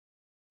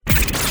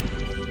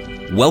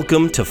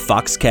Welcome to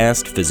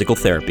Foxcast Physical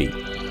Therapy,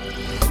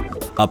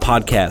 a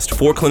podcast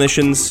for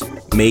clinicians,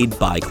 made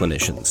by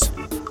clinicians.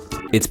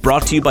 It's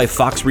brought to you by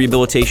Fox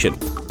Rehabilitation.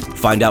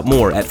 Find out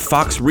more at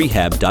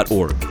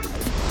foxrehab.org.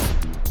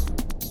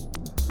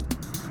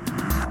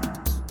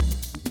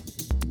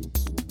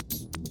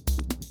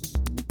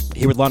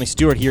 Here with Lonnie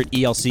Stewart here at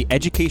ELC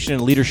Education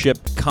and Leadership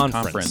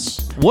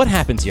Conference. What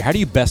happens here? How do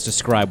you best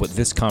describe what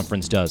this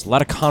conference does? A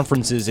lot of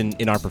conferences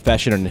in our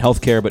profession and in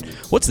healthcare, but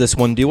what's this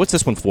one do? What's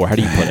this one for? How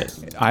do you put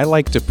it? I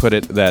like to put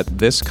it that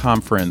this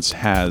conference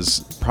has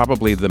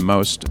probably the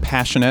most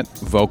passionate,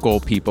 vocal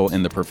people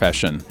in the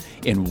profession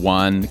in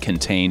one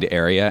contained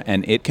area,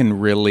 and it can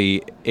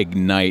really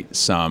ignite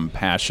some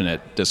passionate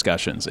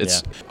discussions.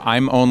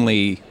 I'm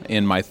only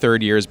in my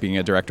third year as being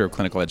a director of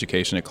clinical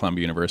education at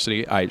Columbia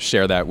University. I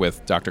share that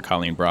with Dr.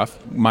 Colleen Brough.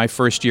 My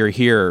first year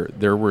here,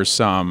 there were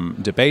some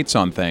debates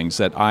on things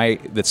that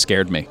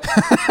scared me.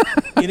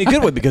 In a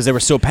good way, because they were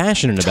so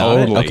passionate about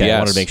it. Okay, yes. I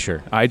wanted to make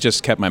sure. I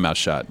just kept my mouth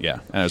shut, yeah.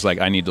 And I was like,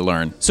 I need to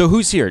learn. So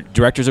who's here?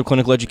 Directors of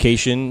clinical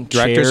education,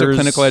 Directors chairs? of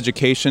clinical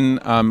education,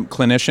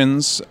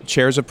 clinicians,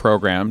 chairs of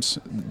programs,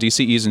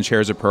 DCEs and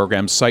chairs of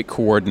programs, site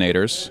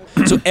coordinators.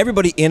 So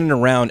everybody in and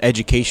around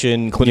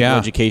education, clinical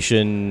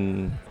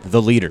education,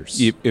 the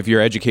leaders. If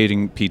you're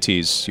educating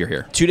PTs, you're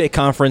here. 2-day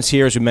conference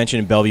here, as we mentioned,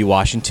 in Bellevue,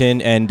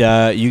 Washington, and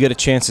you get a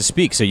chance to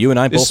speak. So you and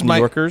I, both New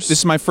Yorkers. This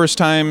is my first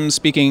time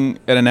speaking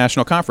at a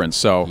national conference.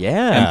 So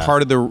yeah. And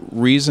part of the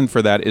reason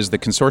for that is the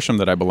consortium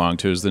that I belong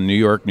to is the New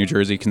York, New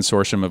Jersey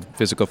Consortium of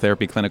Physical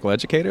Therapy Clinical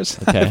Educators.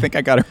 Okay. I think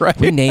I got it right.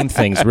 We name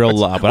things real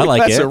loud, but I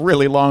like That's it. That's a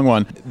really long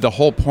one. The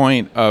whole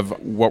point of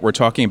what we're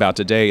talking about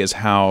today is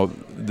how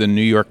the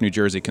New York, New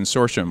Jersey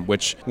Consortium,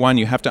 which, one,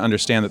 you have to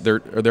understand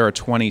that there are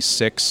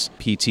 26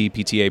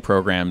 PTA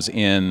programs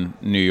in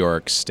New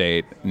York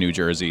State, New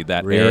Jersey,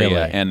 that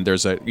area. And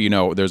there's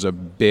a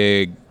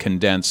big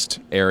condensed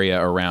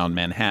area around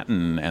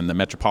Manhattan and the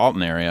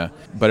metropolitan area,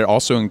 but it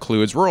also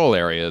includes rural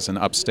areas in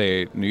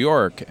upstate New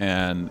York.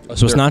 And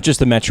so it's not just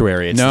the metro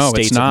area, it's the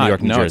states of New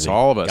York, New Jersey. No, it's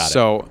all of us.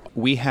 So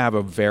we have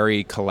a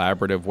very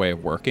collaborative way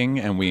of working,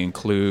 and we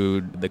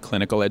include the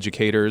clinical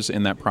educators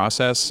in that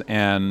process.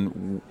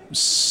 And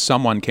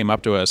someone came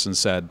up to us and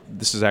said,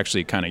 this is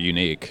actually kind of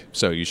unique,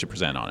 so you should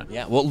present on it.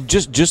 Yeah, well,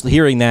 just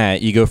hearing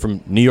that, you go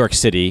from New York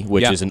City,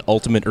 which is an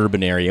ultimate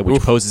urban area,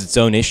 which poses its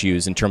own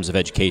issues in terms of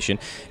education,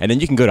 and then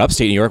you can go to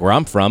upstate New York, where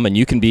I'm from, and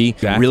you can be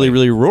really,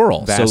 really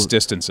rural. Vast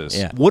distances.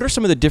 Yeah. What are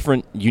some of the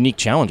different unique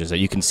challenges that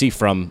you can see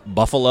from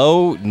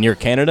Buffalo, near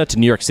Canada, to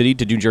New York City,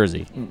 to New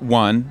Jersey?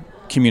 One,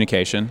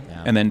 communication,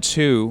 and then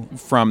two,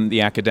 from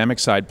the academic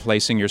side,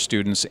 placing your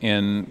students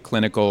in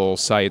clinical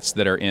sites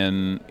that are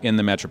in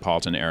the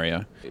metropolitan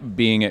area.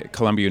 Being at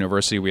Columbia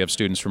University, we have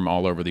students from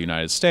all over the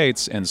United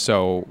States, and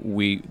so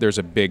there's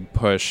a big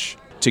push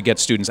to get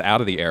students out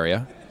of the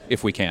area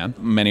if we can.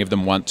 Many of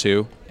them want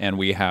to, and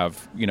we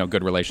have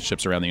good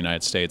relationships around the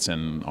United States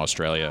and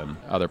Australia and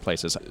other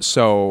places.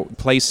 So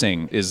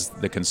placing is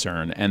the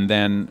concern, and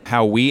then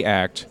how we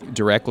act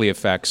directly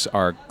affects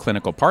our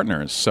clinical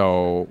partners.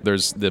 So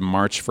there's the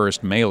March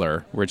 1st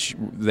mailer, which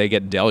they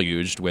get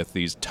deluged with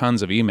these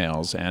tons of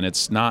emails, and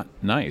it's not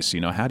nice.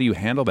 How do you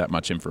handle that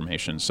much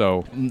information?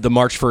 So the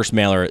March 1st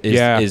mailer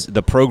is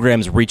the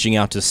programs reaching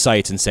out to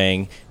sites and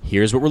saying,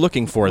 here's what we're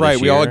looking for this year.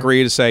 Right, we all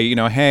agree to say,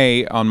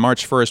 hey, on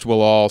March 1st,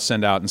 we'll all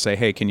send out and say,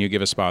 hey, can you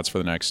give us spots for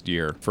the next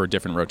year for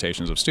different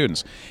rotations of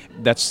students?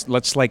 Can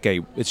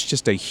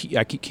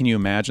you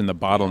imagine the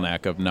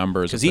bottleneck of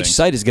numbers? Because each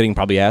site is getting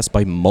probably asked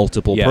by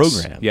multiple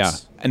programs. Yeah,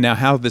 and now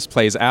how this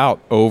plays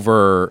out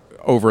over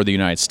the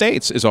United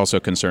States is also a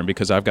concern,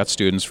 because I've got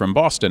students from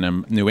Boston,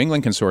 and New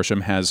England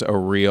Consortium has a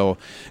real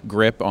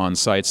grip on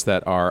sites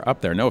that are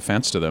up there. No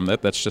offense to them,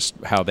 that's just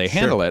how they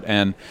handle it.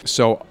 And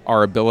so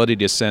our ability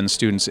to send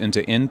students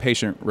into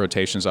inpatient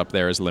rotations up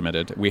there is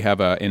limited. We have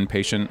an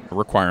inpatient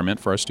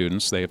requirement for our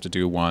students. They have to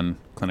do one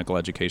clinical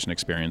education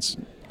experience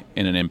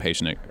in an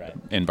inpatient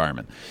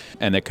environment.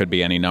 And it could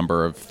be any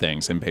number of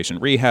things: inpatient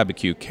rehab,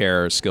 acute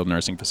care, skilled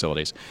nursing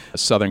facilities.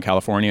 Southern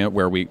California,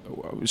 where we,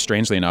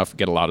 strangely enough,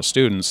 get a lot of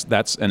students,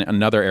 that's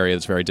another area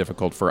that's very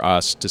difficult for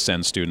us to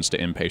send students to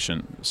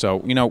inpatient. So,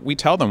 we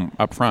tell them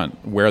up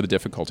front where the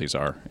difficulties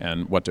are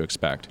and what to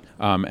expect.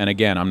 And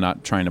again, I'm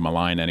not trying to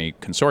malign any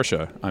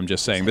consortia. I'm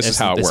just saying this is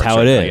how it works. How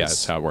it is. Yeah,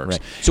 it's how it works.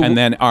 Right. So and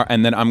then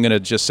I'm going to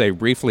just say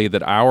briefly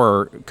that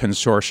our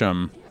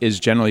consortium is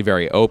generally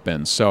very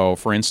open. So,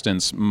 for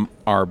instance,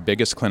 our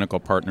biggest clinical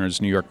partners,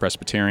 New York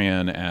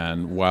Presbyterian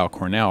and Weill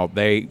Cornell,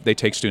 they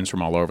take students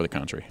from all over the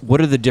country.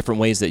 What are the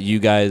different ways that you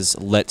guys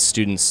let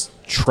students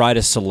try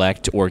to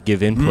select or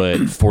give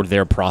input for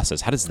their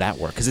process? How does that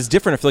work? Because it's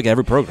different, I feel like,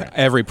 every program.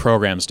 Every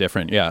program's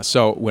different, yeah.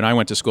 So when I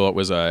went to school, it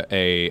was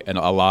a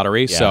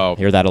lottery. Yeah, so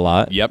hear that a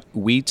lot. Yep.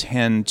 We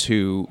tend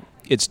to,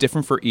 it's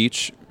different for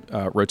each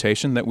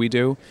rotation that we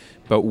do,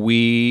 but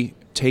we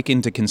take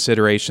into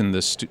consideration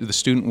the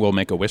student will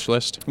make a wish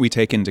list. We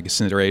take into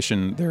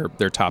consideration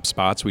their top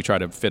spots. We try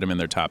to fit them in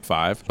their top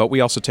 5. But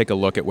we also take a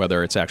look at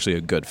whether it's actually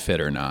a good fit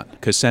or not.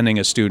 Because sending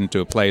a student to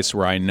a place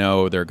where I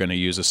know they're going to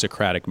use a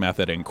Socratic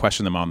method and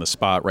question them on the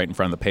spot right in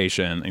front of the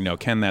patient,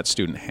 can that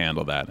student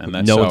handle that? And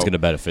no one's going to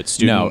benefit.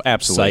 Student, no,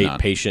 absolutely site, not.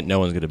 Patient, no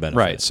one's going to benefit.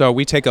 Right. So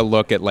we take a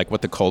look at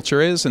what the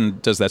culture is,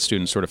 and does that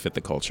student sort of fit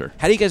the culture?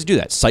 How do you guys do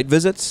that? Site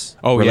visits?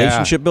 Oh,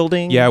 relationship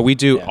building? Yeah, we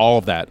do all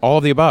of that, all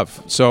of the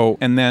above. So,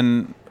 and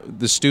then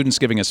the students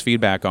giving us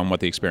feedback on what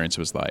the experience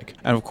was like.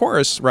 And of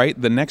course, right,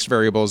 the next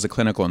variable is the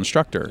clinical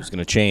instructor. It's going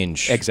to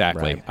change.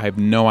 Exactly. Right. I have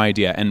no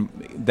idea. And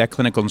that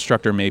clinical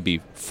instructor may be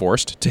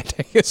forced to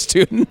take a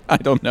student. I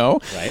don't know.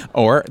 Right.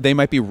 Or they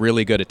might be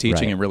really good at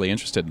teaching Right. and really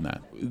interested in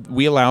that.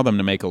 We allow them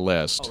to make a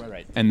list,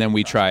 and then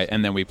we try,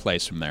 and then we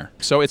place from there.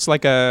 So it's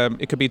like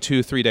it could be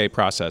 2-3 day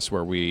process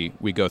where we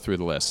go through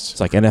the lists.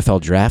 It's like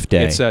NFL draft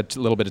day. It's a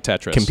little bit of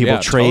Tetris. Can people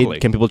trade? Totally.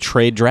 Can people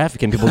trade draft?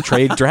 Can people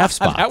trade draft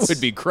spots? That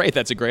would be great.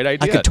 That's a great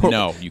idea. I could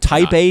No, you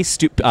Type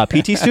cannot. A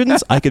PT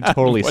students, I could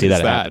totally What see is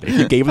that that? happening. If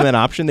you gave them that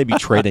option, they'd be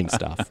trading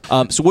stuff.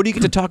 So what do you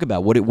get to talk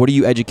about? What are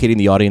you educating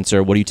the audience,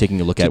 or what are you taking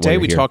a look at? Today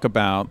we here? talk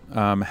about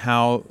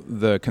how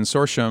the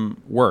consortium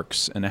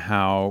works and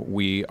how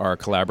we are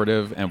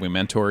collaborative and we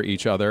mentor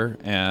each other.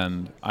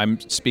 And I'm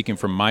speaking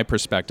from my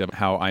perspective,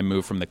 how I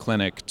move from the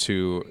clinic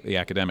to the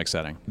academic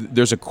setting.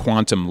 There's a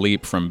quantum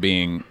leap from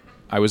being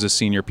I was a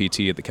senior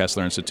PT at the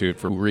Kessler Institute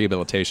for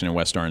Rehabilitation in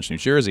West Orange, New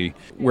Jersey,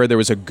 where there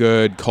was a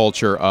good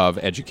culture of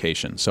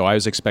education. So I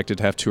was expected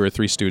to have 2 or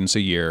 3 students a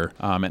year.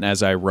 And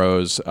as I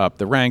rose up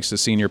the ranks as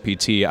senior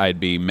PT, I'd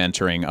be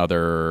mentoring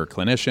other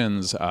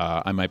clinicians.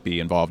 I might be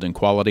involved in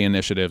quality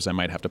initiatives. I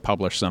might have to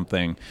publish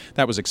something.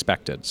 That was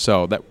expected.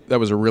 So that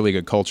was a really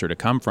good culture to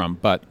come from.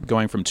 But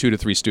going from 2 to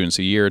 3 students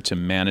a year to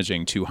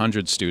managing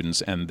 200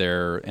 students and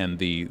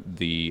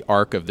the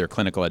arc of their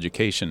clinical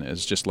education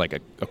is just like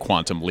a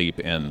quantum leap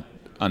in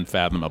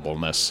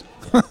unfathomableness.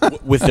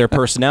 With their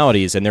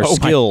personalities and their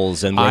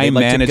skills and where I they'd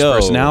like manage to go.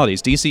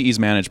 personalities. DCEs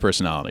manage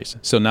personalities.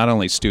 So not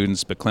only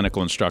students, but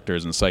clinical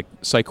instructors and psych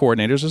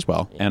coordinators as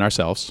well, and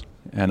ourselves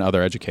and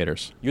other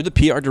educators. You're the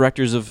PR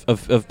directors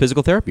of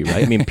physical therapy,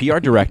 right? I mean, PR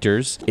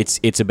directors,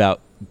 it's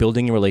about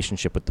building a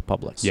relationship with the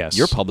public. Yes.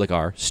 Your public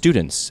are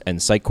students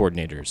and site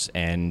coordinators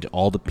and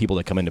all the people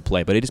that come into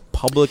play, but it is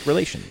public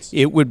relations.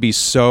 It would be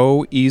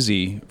so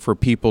easy for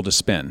people to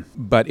spin,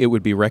 but it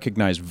would be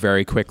recognized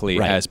very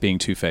quickly as being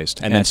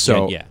two-faced. And that's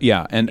so,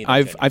 yeah. And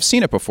I've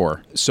seen it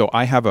before. So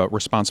I have a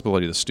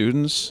responsibility to the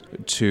students,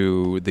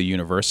 to the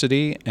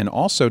university, and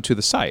also to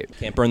the site.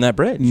 Can't burn that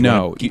bridge.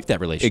 No. Keep that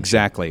relationship.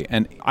 Exactly.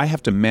 And I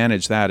have to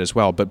manage that as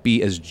well, but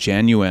be as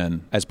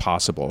genuine as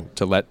possible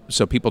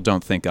so people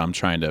don't think I'm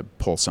trying to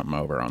pull something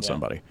over on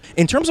somebody.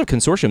 In terms of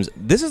consortiums,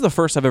 this is the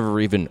first I've ever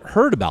even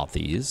heard about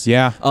these.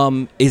 Yeah.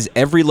 Is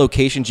every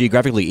location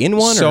geographically in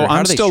one? So or how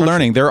I'm do they still structure?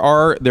 learning. There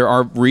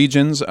are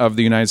regions of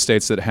the United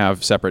States that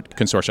have separate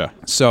consortia.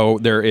 So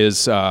there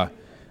is,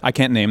 I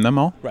can't name them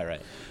all. Right.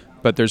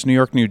 But there's New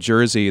York, New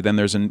Jersey, then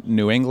there's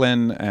New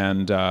England,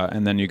 and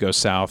then you go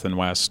south and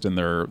west, and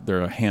there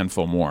are a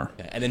handful more.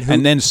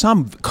 And then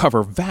some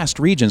cover vast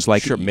regions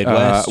like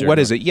Midwest. What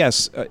is it?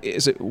 Yes,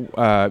 is it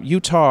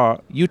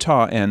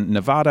Utah and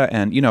Nevada,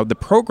 and the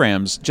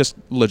programs just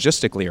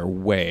logistically are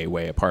way,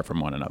 way apart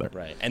from one another.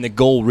 Right. And the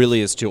goal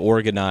really is to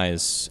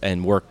organize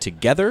and work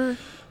together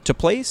to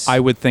place? I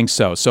would think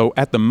so. So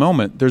at the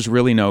moment, there's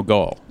really no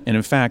goal. And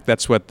in fact,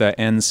 that's what the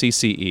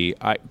NCCE,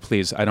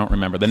 I don't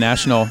remember, the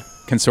National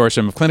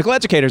Consortium of Clinical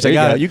Educators,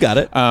 You got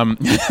it.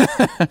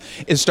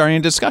 is starting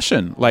a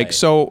discussion.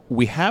 So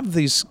we have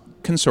these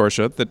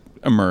consortia that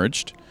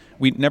emerged.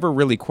 We never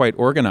really quite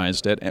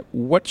organized it.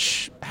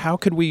 How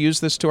could we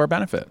use this to our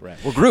benefit? Right.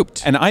 We're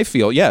grouped. And I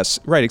feel, yes,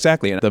 right,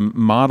 exactly. The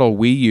model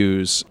we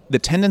use, the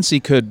tendency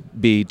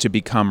could be to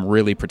become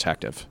really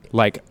protective.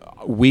 Like,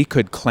 we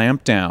could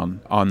clamp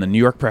down on the New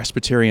York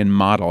Presbyterian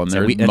model, and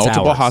there are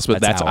multiple ours. hospitals.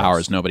 That's That's ours.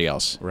 ours, nobody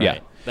else. Right. Yeah.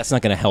 That's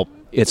not going to help.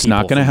 It's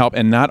not going to help.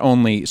 And not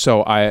only,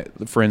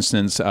 for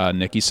instance,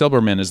 Nikki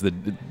Silberman is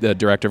the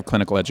director of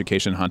clinical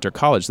education at Hunter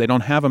College. They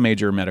don't have a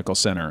major medical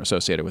center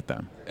associated with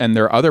them. And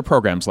there are other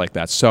programs like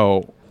that.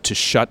 So to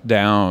shut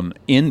down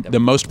the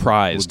most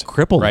prized, would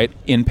cripple right,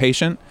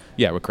 inpatient,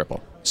 it would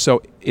cripple.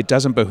 So it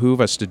doesn't behoove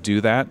us to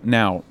do that.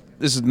 Now,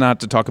 this is not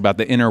to talk about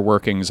the inner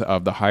workings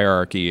of the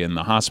hierarchy in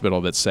the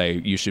hospital that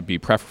say you should be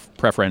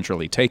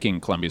preferentially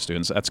taking Columbia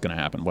students. That's going to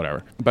happen,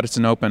 whatever. But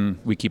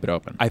we keep it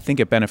open. I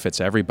think it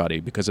benefits everybody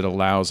because it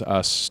allows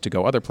us to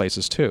go other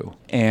places too.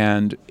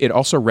 And it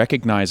also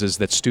recognizes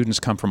that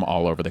students come from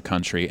all over the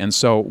country. And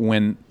so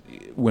when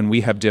we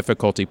have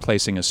difficulty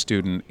placing a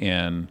student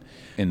in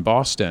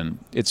Boston,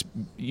 it's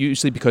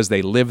usually because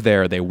they live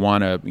there, they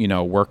want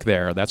to, work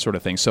there, that sort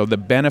of thing. So the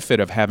benefit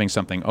of having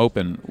something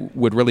open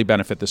would really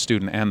benefit the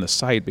student and the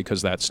site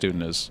because that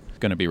student is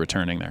going to be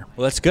returning there.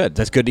 Well, that's good.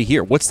 That's good to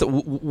hear.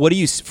 What do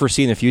you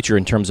foresee in the future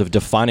in terms of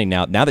defining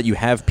now that you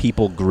have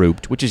people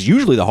grouped, which is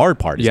usually the hard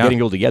part, is getting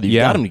people together.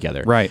 You've got them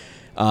together. Right.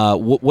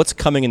 What's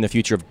coming in the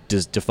future of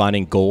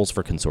defining goals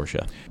for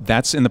consortia?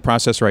 That's in the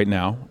process right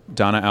now.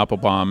 Donna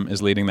Applebaum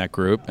is leading that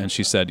group, and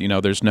she said,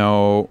 there's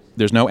no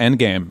end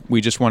game.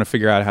 We just want to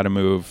figure out how to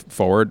move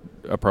forward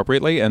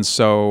appropriately, and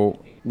so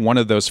one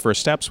of those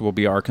first steps will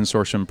be our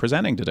consortium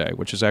presenting today,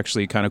 which is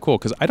actually kind of cool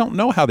because I don't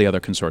know how the other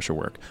consortia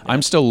work. Yeah.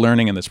 I'm still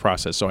learning in this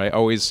process,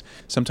 so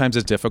sometimes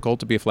it's difficult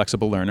to be a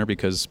flexible learner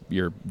because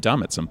you're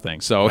dumb at something.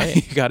 So right.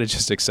 You got to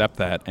just accept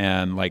that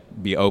and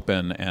be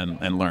open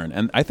and learn.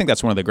 And I think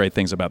that's one of the great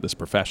things about this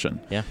profession.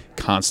 Yeah,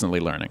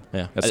 constantly learning.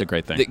 Yeah, that's a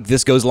great thing.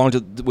 This goes along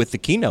with the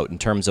keynote in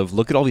terms of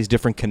look at all these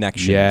different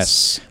connections.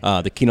 Yes,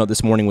 the keynote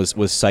this morning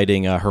was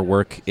citing her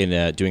work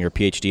in doing her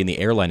PhD in the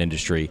airline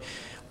industry.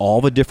 All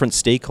the different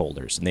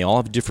stakeholders, and they all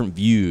have different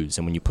views.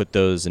 And when you put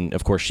those, and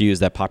of course she used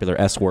that popular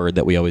S word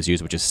that we always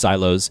use, which is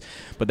silos,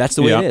 but that's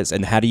the way it is.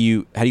 And how do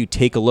you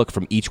take a look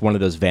from each one of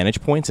those vantage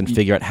points and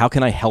figure out how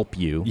can I help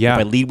you? Yeah.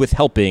 If I lead with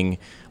helping,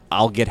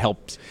 I'll get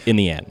helped in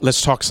the end.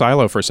 Let's talk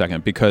silo for a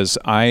second, because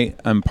I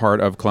am part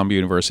of Columbia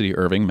University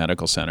Irving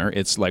Medical Center.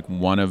 It's like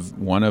one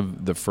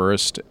of the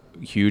first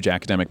huge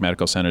academic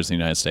medical centers in the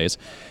United States.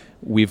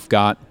 We've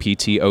got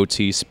PT,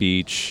 OT,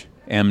 speech,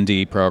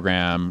 MD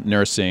program,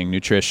 nursing,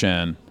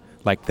 nutrition.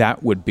 Like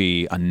that would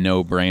be a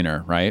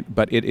no-brainer, right?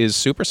 But it is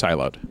super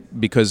siloed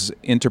because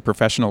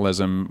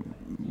interprofessionalism,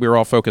 we're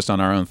all focused on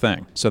our own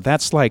thing. So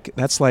that's like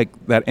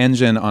that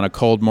engine on a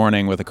cold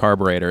morning with a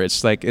carburetor. It's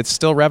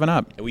still revving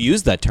up. We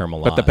use that term a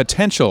lot. But the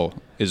potential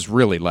is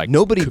really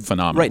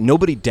phenomenal. Right.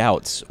 Nobody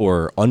doubts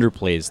or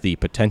underplays the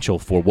potential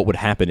for what would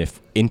happen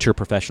if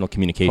interprofessional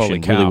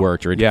communication really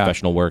worked or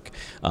interprofessional work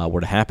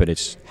were to happen.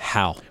 It's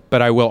how.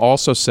 But I will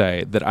also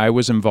say that I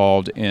was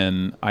involved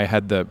in. We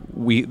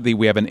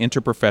have an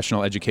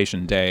interprofessional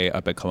education day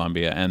up at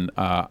Columbia, and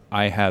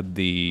I had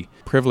the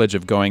privilege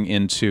of going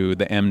into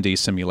the MD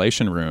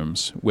simulation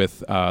rooms with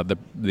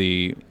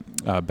the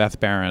Beth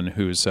Barron,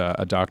 who's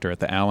a doctor at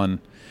the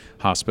Allen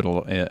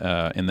Hospital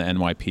in the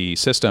NYP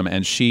system,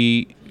 and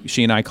she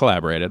and I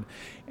collaborated,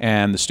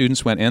 and the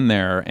students went in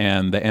there,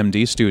 and the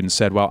MD students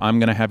said, "Well, I'm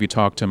going to have you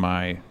talk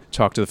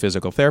to the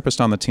physical therapist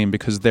on the team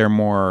because they're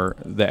more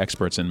the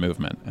experts in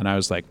movement." And I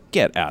was like,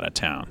 get out of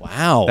town.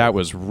 Wow. That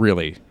was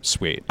really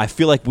sweet. I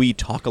feel like we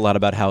talk a lot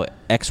about how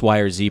X, Y,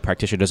 or Z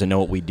practitioner doesn't know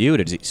what we do.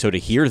 So to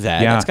hear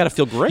that's got to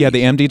feel great. Yeah,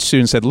 the MD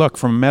student said, look,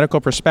 from a medical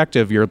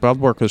perspective, your blood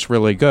work was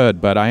really good,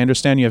 but I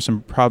understand you have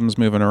some problems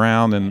moving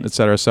around and et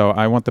cetera, so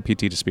I want the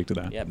PT to speak to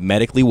that. Yeah,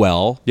 medically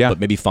well, but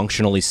maybe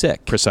functionally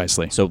sick.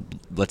 Precisely. So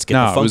let's get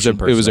the function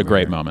person. It was a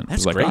great moment.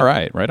 That's it was great. All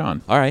right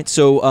on. All right,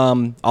 so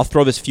I'll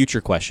throw this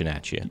future question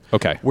at you.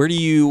 Okay. Where do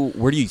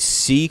you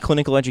see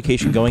clinical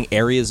education going?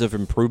 Areas of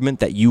improvement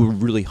that you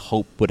really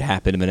hope would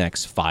happen in the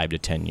next 5 to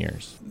 10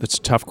 years? That's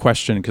a tough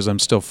question because I'm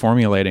still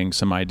formulating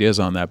some ideas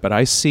on that. But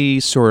I see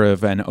sort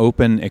of an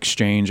open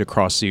exchange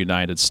across the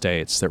United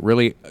States that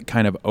really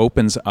kind of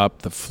opens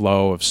up the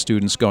flow of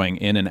students going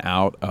in and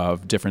out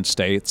of different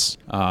states.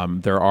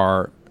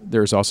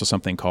 There's also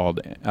something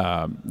called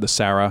the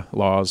SARA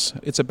laws.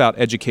 It's about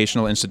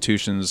educational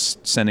institutions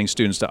sending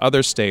students to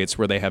other states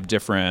where they have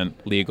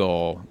different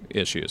legal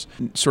issues.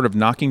 Sort of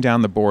knocking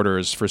down the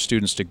borders for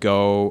students to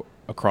go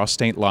across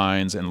state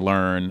lines and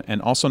learn,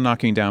 and also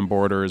knocking down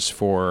borders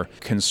for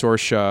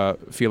consortia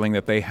feeling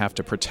that they have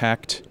to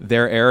protect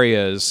their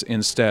areas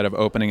instead of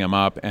opening them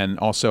up, and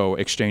also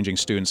exchanging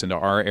students into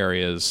our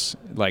areas.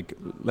 Like,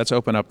 let's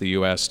open up the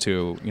U.S.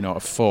 to, a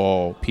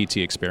full PT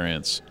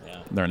experience.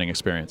 Learning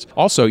experience.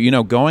 Also,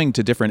 going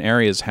to different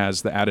areas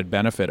has the added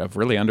benefit of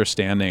really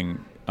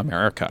understanding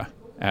America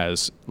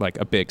as like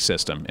a big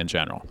system in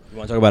general. You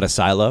want to talk about a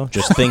silo?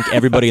 Just think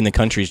everybody in the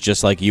country is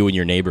just like you and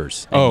your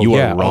neighbors. And you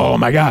are wrong. Oh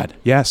my God.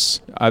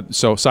 Yes.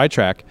 So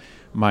sidetrack.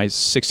 My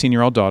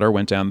 16-year-old daughter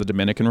went down the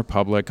Dominican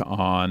Republic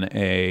on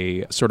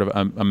a sort of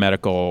a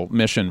medical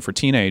mission for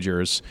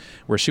teenagers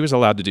where she was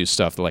allowed to do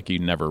stuff like you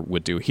never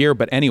would do here.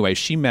 But anyway,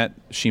 she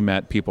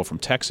met people from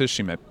Texas.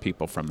 She met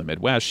people from the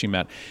Midwest.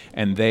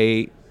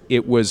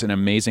 It was an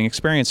amazing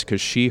experience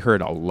because she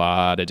heard a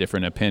lot of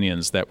different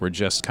opinions that were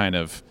just kind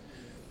of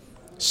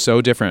so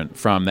different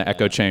from the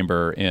echo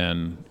chamber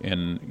in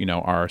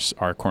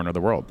our corner of the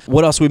world.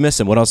 What else are we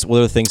missing? What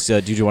other things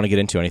did you want to get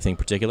into? Anything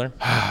particular?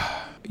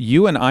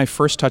 You and I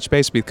first touched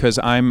base because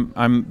I'm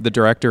the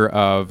director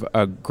of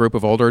a group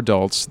of older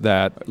adults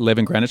that live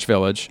in Greenwich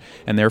Village,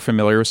 and they're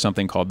familiar with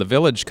something called the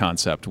Village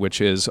concept, which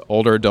is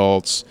older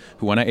adults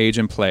who want to age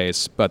in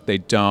place, but they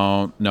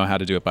don't know how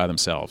to do it by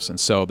themselves. And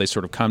so they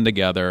sort of come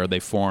together, they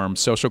form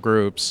social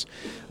groups,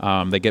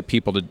 they get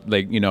people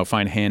to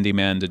find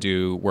handymen to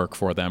do work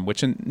for them,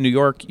 which in New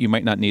York you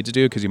might not need to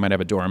do because you might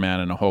have a doorman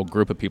and a whole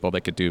group of people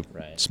that could do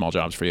small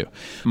jobs for you.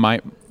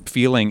 My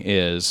feeling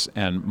is,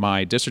 and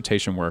my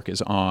dissertation work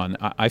is on,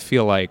 I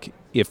feel like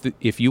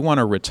if you want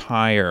to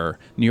retire,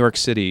 New York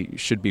City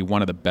should be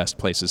one of the best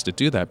places to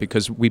do that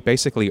because we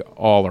basically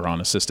all are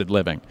on assisted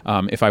living.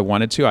 If I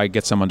wanted to, I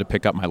get someone to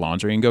pick up my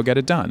laundry and go get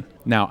it done.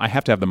 Now, I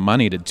have to have the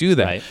money to do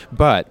that, Right.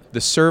 but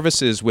the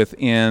services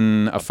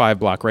within a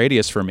 5-block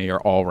radius for me are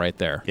all right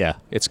there. Yeah.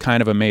 It's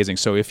kind of amazing.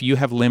 So if you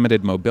have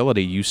limited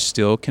mobility, you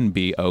still can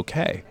be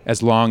okay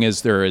as long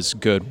as there is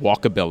good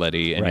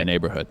walkability in your Right.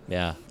 neighborhood.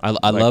 Yeah, I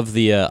love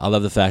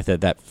the fact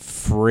that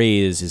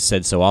phrase is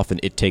said so often.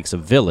 It takes a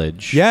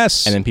village.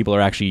 Yes. and then people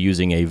are actually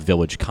using a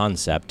village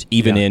concept,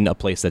 even Yeah. in a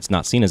place that's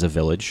not seen as a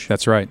village.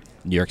 That's right.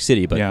 New York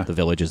City, but Yeah. the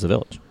village is the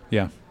village.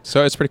 Yeah.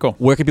 So it's pretty cool.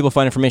 Where can people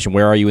find information?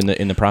 Where are you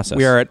in the process?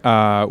 We are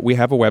at we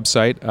have a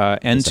website,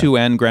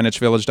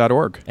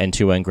 n2ngreenwichvillage.org.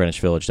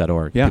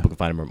 n2ngreenwichvillage.org. Yeah. People can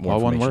find more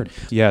All one information.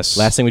 word. Yes.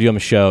 Last thing we do on the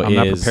show I'm is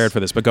not prepared for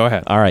this, but go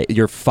ahead. All right,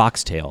 your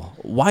foxtail.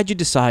 Why'd you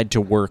decide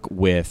to work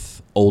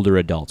with older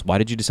adults? Why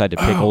did you decide to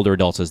pick older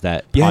adults as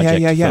that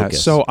project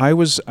focus? So I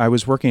was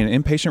working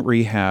in inpatient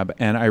rehab,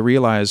 and I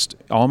realized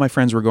all my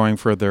friends were going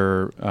for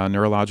their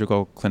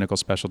neurological clinical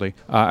specialty.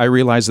 I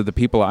realized that the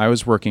people I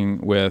was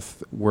working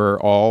with were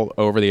all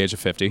over the age of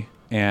 50.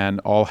 And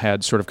all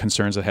had sort of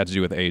concerns that had to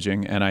do with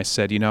aging. And I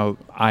said,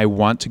 I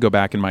want to go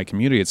back in my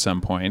community at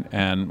some point,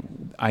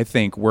 and I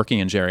think working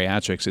in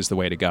geriatrics is the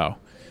way to go.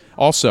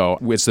 Also,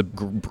 it's the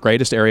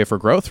greatest area for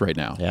growth right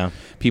now. Yeah.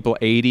 People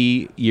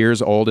 80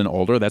 years old and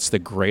older, that's the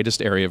greatest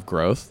area of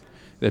growth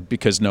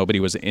because nobody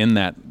was in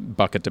that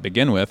bucket to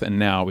begin with, and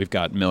now we've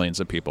got millions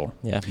of people.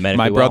 Yeah, My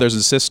medically brothers well.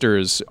 and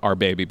sisters are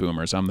baby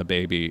boomers. I'm the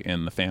baby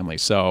in the family.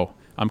 So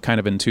I'm kind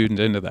of tuned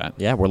into that.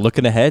 Yeah, we're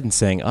looking ahead and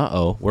saying,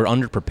 we're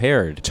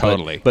underprepared.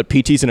 Totally. But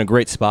PT's in a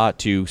great spot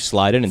to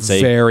slide in and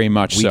say, Very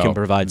much we so. can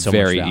provide so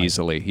very much value.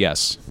 easily.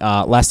 Yes.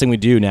 Last thing we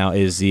do now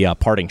is the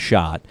parting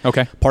shot.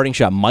 Okay. Parting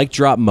shot, mic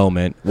drop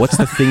moment. What's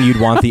the thing you'd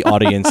want the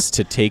audience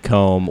to take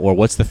home, or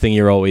what's the thing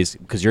you're always,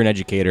 because you're an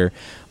educator,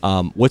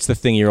 what's the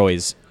thing you're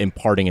always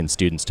imparting in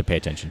students to pay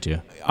attention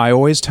to? I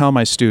always tell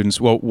my students,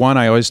 well, one,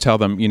 I always tell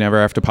them you never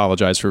have to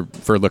apologize for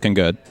looking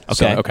good.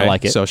 Okay, So, I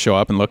like it. So show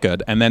up and look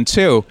good. And then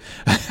two,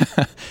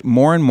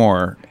 more and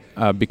more,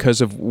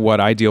 because of what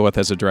I deal with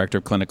as a director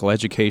of clinical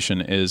education,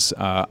 is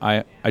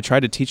I try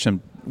to teach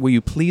them, will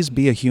you please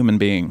be a human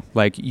being?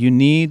 Like, you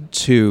need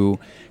to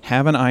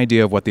have an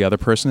idea of what the other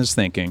person is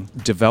thinking,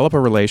 develop a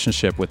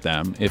relationship with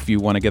them if you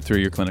want to get through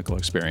your clinical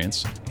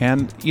experience,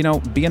 and,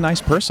 be a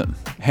nice person.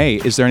 Hey,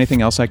 is there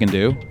anything else I can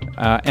do?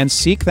 And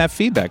seek that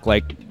feedback.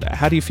 Like,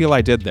 how do you feel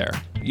I did there?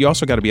 You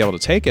also got to be able to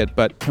take it,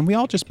 but can we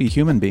all just be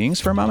human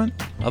beings for a moment?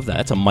 Love that.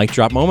 That's a mic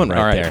drop moment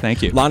All right, there.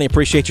 thank you. Lonnie,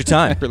 appreciate your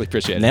time. I really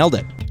appreciate it. Nailed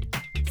it.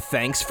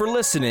 Thanks for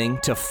listening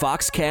to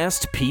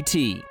Foxcast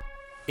PT.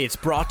 It's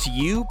brought to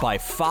you by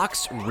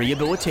Fox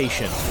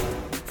Rehabilitation.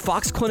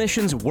 Fox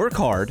clinicians work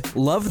hard,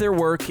 love their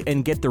work,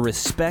 and get the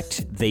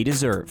respect they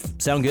deserve.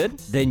 Sound good?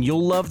 Then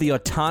you'll love the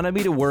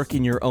autonomy to work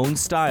in your own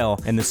style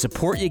and the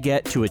support you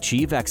get to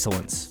achieve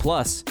excellence.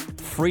 Plus,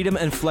 freedom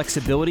and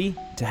flexibility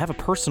to have a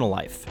personal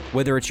life.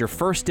 Whether it's your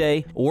first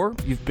day or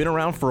you've been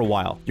around for a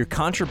while, your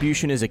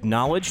contribution is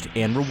acknowledged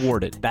and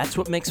rewarded. That's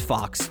what makes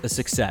Fox a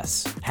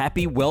success.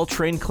 Happy,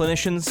 well-trained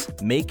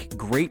clinicians make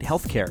great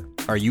healthcare.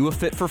 Are you a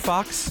fit for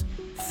Fox?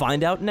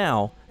 Find out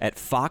now at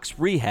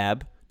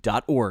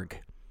foxrehab.org.